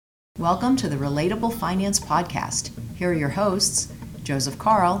Welcome to the Relatable Finance Podcast. Here are your hosts, Joseph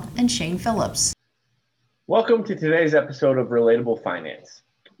Carl and Shane Phillips. Welcome to today's episode of Relatable Finance.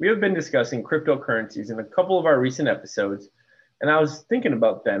 We have been discussing cryptocurrencies in a couple of our recent episodes, and I was thinking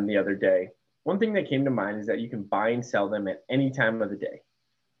about them the other day. One thing that came to mind is that you can buy and sell them at any time of the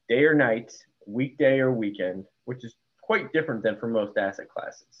day or night, weekday or weekend, which is quite different than for most asset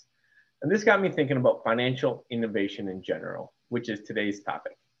classes. And this got me thinking about financial innovation in general, which is today's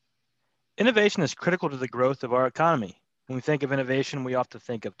topic. Innovation is critical to the growth of our economy. When we think of innovation, we often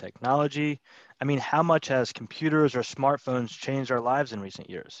think of technology. How much has computers or smartphones changed our lives in recent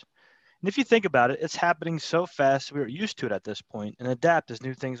years? And if you think about it, it's happening so fast we're used to it at this point and adapt as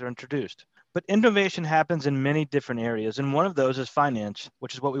new things are introduced. But innovation happens in many different areas, and one of those is finance,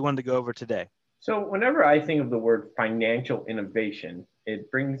 which is what we wanted to go over today. So whenever I think of the word financial innovation,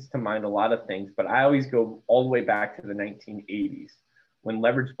 it brings to mind a lot of things, but I always go all the way back to the 1980s. When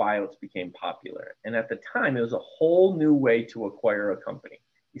leveraged buyouts became popular. And at the time, it was a whole new way to acquire a company,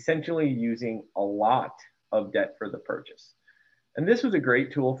 essentially using a lot of debt for the purchase. And this was a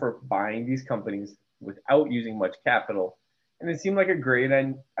great tool for buying these companies without using much capital. And it seemed like a great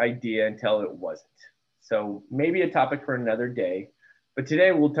idea until it wasn't. So maybe a topic for another day. But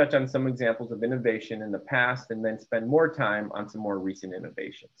today we'll touch on some examples of innovation in the past and then spend more time on some more recent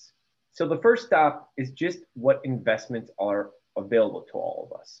innovations. So the first stop is just what investments are available to all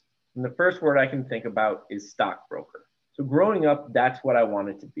of us. And the first word I can think about is stockbroker. So growing up, that's what I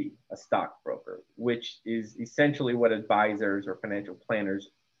wanted to be, a stockbroker, which is essentially what advisors or financial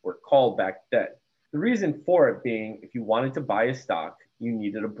planners were called back then. The reason for it being, if you wanted to buy a stock, you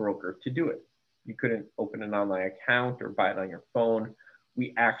needed a broker to do it. You couldn't open an online account or buy it on your phone.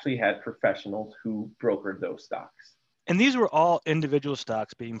 We actually had professionals who brokered those stocks. And these were all individual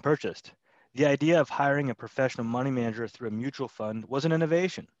stocks being purchased. The idea of hiring a professional money manager through a mutual fund was an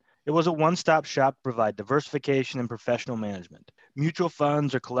innovation. It was a one-stop shop to provide diversification and professional management. Mutual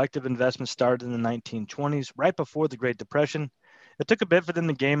funds or collective investments started in the 1920s, right before the Great Depression. It took a bit for them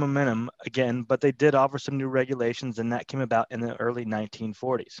to gain momentum again, but they did offer some new regulations, and that came about in the early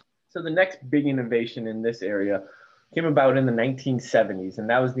 1940s. So the next big innovation in this area came about in the 1970s, and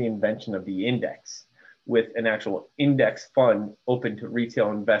that was the invention of the index, with an actual index fund open to retail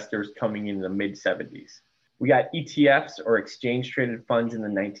investors coming in the mid-70s. We got ETFs or exchange-traded funds in the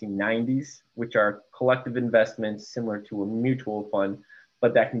 1990s, which are collective investments similar to a mutual fund,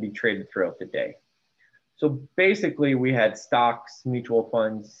 but that can be traded throughout the day. So basically, we had stocks, mutual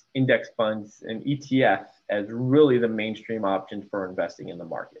funds, index funds, and ETF as really the mainstream options for investing in the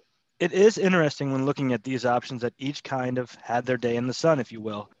market. It is interesting when looking at these options that each kind of had their day in the sun, if you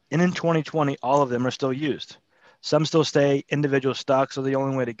will. And in 2020, all of them are still used. Some still say individual stocks are the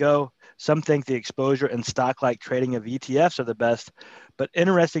only way to go. Some think the exposure and stock-like trading of ETFs are the best, but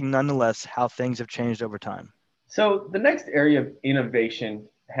interesting nonetheless how things have changed over time. So the next area of innovation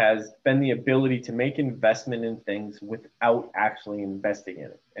has been the ability to make investment in things without actually investing in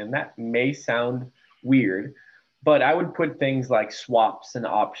it. And that may sound weird, but I would put things like swaps and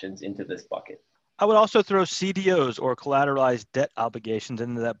options into this bucket. I would also throw CDOs or collateralized debt obligations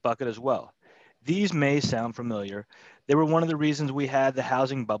into that bucket as well. These may sound familiar. They were one of the reasons we had the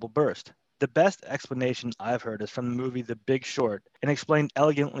housing bubble burst. The best explanation I've heard is from the movie The Big Short and explained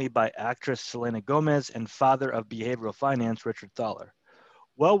elegantly by actress Selena Gomez and father of behavioral finance Richard Thaler.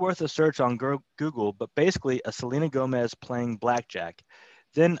 Well worth a search on Google, but basically a Selena Gomez playing blackjack,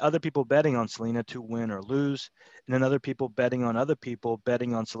 then other people betting on Selena to win or lose, and then other people betting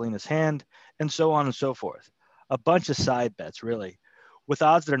on Selena's hand, and so on and so forth. A bunch of side bets, really, with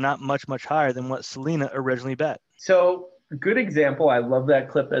odds that are not much higher than what Selena originally bet. So, good example. I love that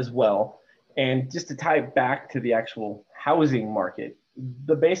clip as well. And just to tie it back to the actual housing market,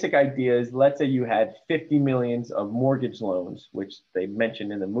 the basic idea is, let's say you had 50 millions of mortgage loans, which they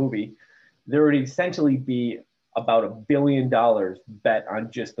mentioned in the movie, there would essentially be about $1 billion bet on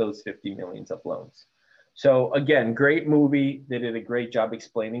just those 50 millions of loans. So again, great movie. They did a great job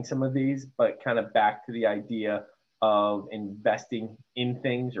explaining some of these, but kind of back to the idea of investing in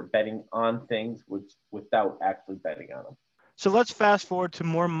things or betting on things without actually betting on them. So let's fast forward to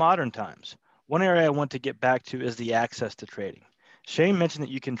more modern times. One area I want to get back to is the access to trading. Shane mentioned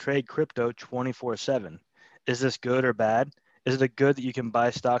that you can trade crypto 24/7. Is this good or bad? Is it a good that you can buy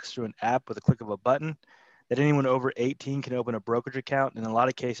stocks through an app with a click of a button? That anyone over 18 can open a brokerage account and in a lot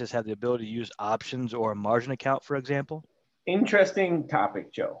of cases have the ability to use options or a margin account, for example? Interesting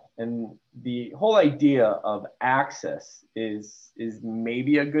topic, Joe. And the whole idea of access is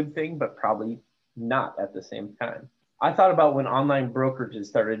maybe a good thing, but probably not at the same time. I thought about when online brokerages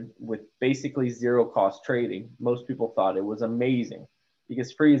started with basically zero cost trading. Most people thought it was amazing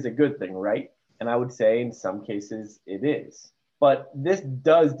because free is a good thing, right? And I would say in some cases it is. But this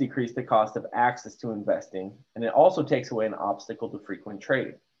does decrease the cost of access to investing, and it also takes away an obstacle to frequent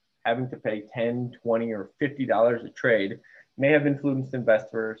trading. Having to pay $10, $20, or $50 a trade may have influenced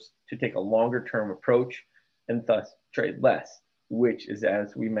investors to take a longer term approach and thus trade less, which is,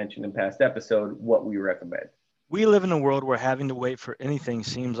 as we mentioned in past episode, what we recommend. We live in a world where having to wait for anything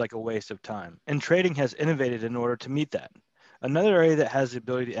seems like a waste of time, and trading has innovated in order to meet that. Another area that has the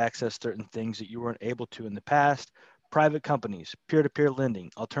ability to access certain things that you weren't able to in the past: private companies, peer-to-peer lending,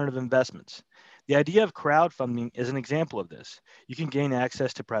 alternative investments. The idea of crowdfunding is an example of this. You can gain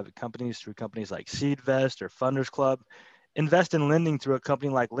access to private companies through companies like SeedVest or Funders Club, invest in lending through a company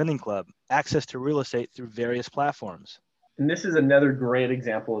like Lending Club, access to real estate through various platforms. And this is another great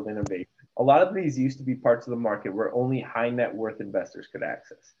example of innovation. A lot of these used to be parts of the market where only high net worth investors could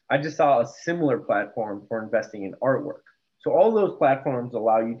access. I just saw a similar platform for investing in artwork. So all those platforms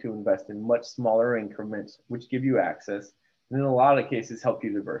allow you to invest in much smaller increments, which give you access, and in a lot of cases help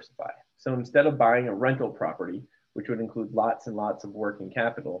you diversify. So instead of buying a rental property, which would include lots and lots of working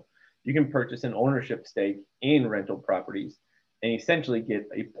capital, you can purchase an ownership stake in rental properties and essentially get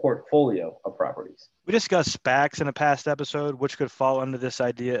a portfolio of properties. We discussed SPACs in a past episode, which could fall under this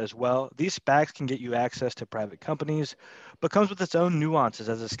idea as well. These SPACs can get you access to private companies, but comes with its own nuances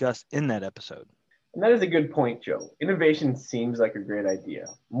as discussed in that episode. And that is a good point, Joe. Innovation seems like a great idea.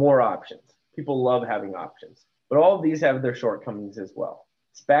 More options. People love having options. But all of these have their shortcomings as well.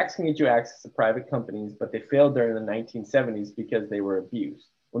 SPACs can get you access to private companies, but they failed during the 1970s because they were abused.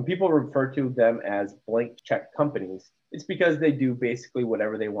 When people refer to them as blank check companies, it's because they do basically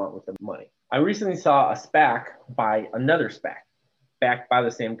whatever they want with the money. I recently saw a SPAC buy another SPAC, backed by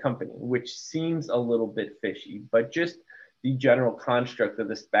the same company, which seems a little bit fishy, but just the general construct of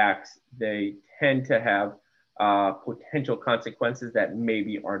the SPACs, they tend to have potential consequences that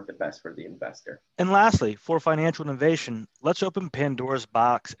maybe aren't the best for the investor. And lastly, for financial innovation, let's open Pandora's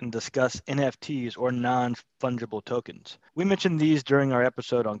box and discuss NFTs, or non-fungible tokens. We mentioned these during our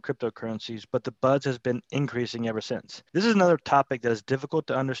episode on cryptocurrencies, but the buzz has been increasing ever since. This is another topic that is difficult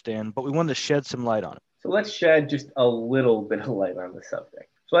to understand, but we wanted to shed some light on it. So let's shed just a little bit of light on the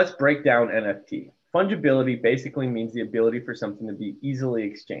subject. So let's break down NFT. Fungibility basically means the ability for something to be easily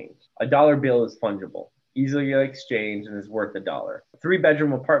exchanged. A dollar bill is fungible, easily exchanged, and is worth $1. A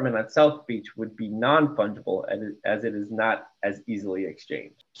 3-bedroom apartment on South Beach would be non-fungible as it is not as easily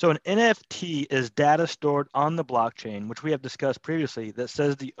exchanged. So an NFT is data stored on the blockchain, which we have discussed previously, that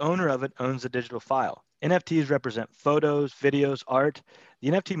says the owner of it owns the digital file. NFTs represent photos, videos, art. The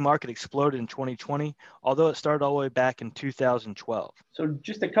NFT market exploded in 2020, although it started all the way back in 2012. So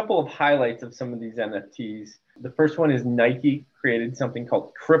just a couple of highlights of some of these NFTs. The first one is Nike created something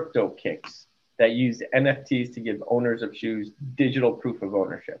called Crypto Kicks that used NFTs to give owners of shoes digital proof of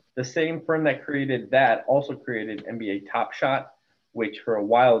ownership. The same firm that created that also created NBA Top Shot, which for a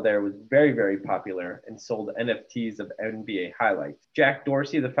while there was very, very popular and sold NFTs of NBA highlights. Jack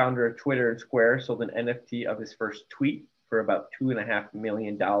Dorsey, the founder of Twitter and Square, sold an NFT of his first tweet for about $2.5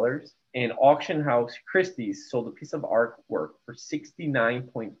 million. And Auction House Christie's sold a piece of artwork for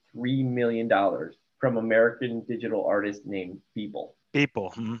 $69.3 million from American digital artist named Beeple.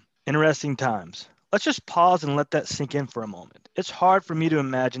 Interesting times. Let's just pause and let that sink in for a moment. It's hard for me to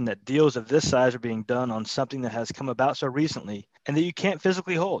imagine that deals of this size are being done on something that has come about so recently and that you can't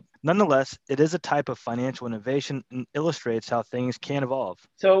physically hold. Nonetheless, it is a type of financial innovation and illustrates how things can evolve.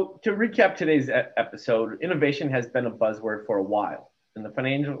 So to recap today's episode, innovation has been a buzzword for a while, and the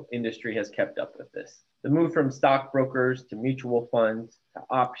financial industry has kept up with this. The move from stockbrokers to mutual funds to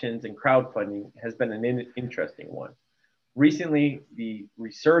options and crowdfunding has been an interesting one. Recently, the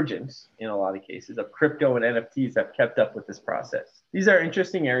resurgence, in a lot of cases, of crypto and NFTs have kept up with this process. These are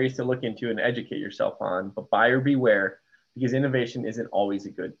interesting areas to look into and educate yourself on, but buyer beware, because innovation isn't always a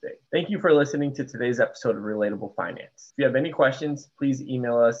good thing. Thank you for listening to today's episode of Relatable Finance. If you have any questions, please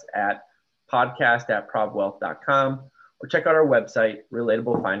email us at podcast@provwealth.com or check out our website,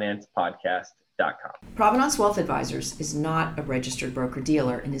 relatablefinancepodcast.com. Provenance Wealth Advisors is not a registered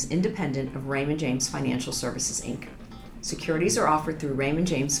broker-dealer and is independent of Raymond James Financial Services, Inc. Securities are offered through Raymond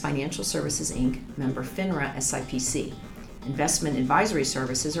James Financial Services, Inc., member FINRA SIPC. Investment advisory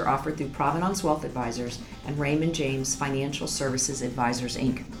services are offered through Provenance Wealth Advisors and Raymond James Financial Services Advisors,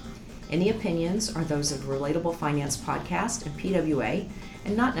 Inc. Any opinions are those of Relatable Finance Podcast and PWA,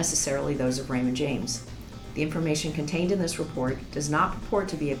 and not necessarily those of Raymond James. The information contained in this report does not purport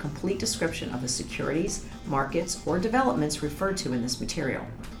to be a complete description of the securities, markets, or developments referred to in this material.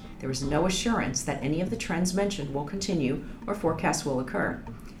 There is no assurance that any of the trends mentioned will continue or forecasts will occur.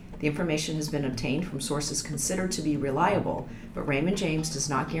 The information has been obtained from sources considered to be reliable, but Raymond James does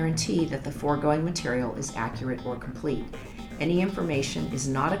not guarantee that the foregoing material is accurate or complete. Any information is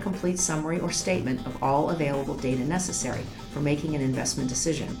not a complete summary or statement of all available data necessary for making an investment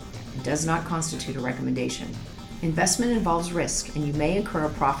decision and does not constitute a recommendation. Investment involves risk, and you may incur a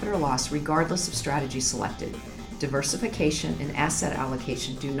profit or loss regardless of strategy selected. Diversification and asset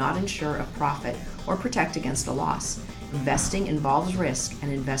allocation do not ensure a profit or protect against a loss. Investing involves risk,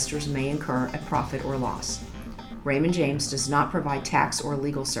 and investors may incur a profit or loss. Raymond James does not provide tax or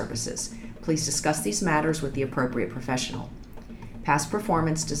legal services. Please discuss these matters with the appropriate professional. Past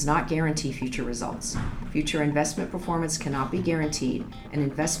performance does not guarantee future results. Future investment performance cannot be guaranteed, and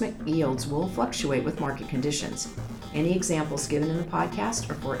investment yields will fluctuate with market conditions. Any examples given in the podcast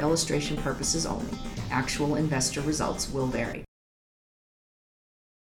are for illustration purposes only. Actual investor results will vary.